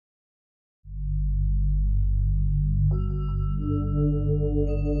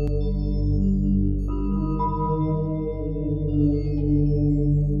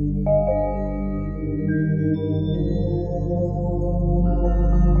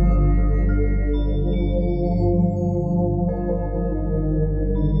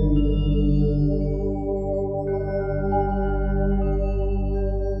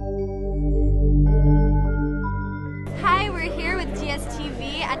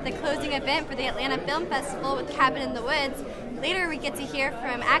at the closing event for the Atlanta Film Festival with Cabin in the Woods. Later we get to hear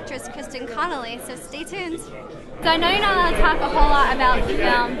from actress Kristen Connolly, so stay tuned. So I know you're not allowed to talk a whole lot about the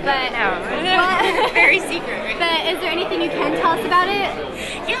film, but Very secret. Right? But is there anything you can tell us about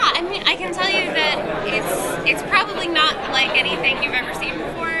it? Yeah, I mean, I can tell you that it's probably not like anything you've ever seen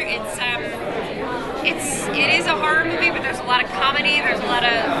before. It is a horror movie, but there's a lot of comedy. There's a lot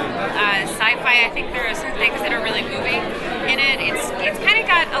of sci-fi. I think there are some things that are really moving in it. It's kind of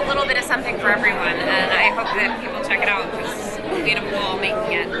got a little bit of something for everyone, and I hope that people check it out because we'll be in a pool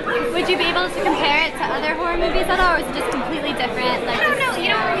making it. Would you be able to compare it to other horror movies at all, or is it just completely different? I don't know.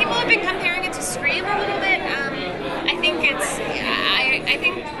 You know, people have been comparing it to Scream a little bit. I think I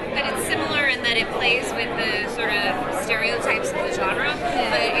think that it's similar in that it plays with the sort of stereotypes of the genre,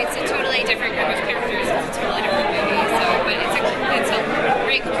 but it's a totally different group of characters. It's a totally different movie. So, but it's a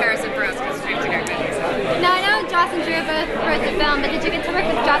great comparison for us because Scream's a great movie. So. Now I know Joss and Drew both wrote the film, but did you get to work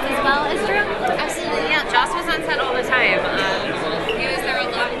with Joss as well as Drew? Absolutely, yeah. Joss was on set all the time. He was there a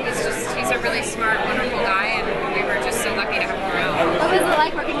lot. He's a really smart, wonderful guy, and we were just so lucky to have him around. What was it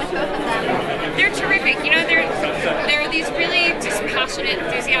like working with both of them? They're terrific. You know, they're these really just passionate,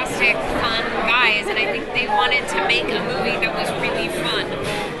 enthusiastic, fun guys, and I think they wanted to make a movie that was really fun,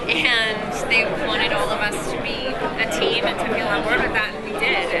 and they wanted all of us to be a team and to feel on board with that, and we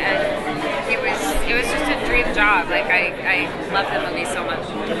did. And it was just a dream job. Like I love the movie so much.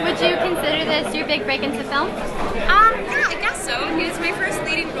 Would you consider this your big break into film? Yeah, I guess so. It was my first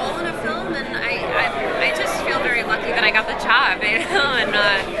leading role in a film, and I just feel very lucky that I got the job, you know, and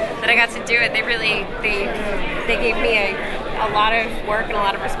that I got to do it. They gave me a lot of work and a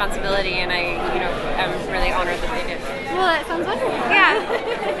lot of responsibility, and I'm really honored that they did. Well, that sounds wonderful. Yeah.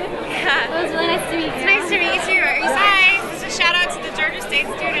 It was really nice to meet you. It's nice to meet you too. Hi. Just a shout out to the Georgia State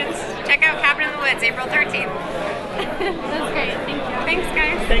students. Check out Cabin in the Woods, April 13th. That was great. Thank you. Thanks,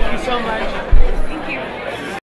 guys. Thank you so much.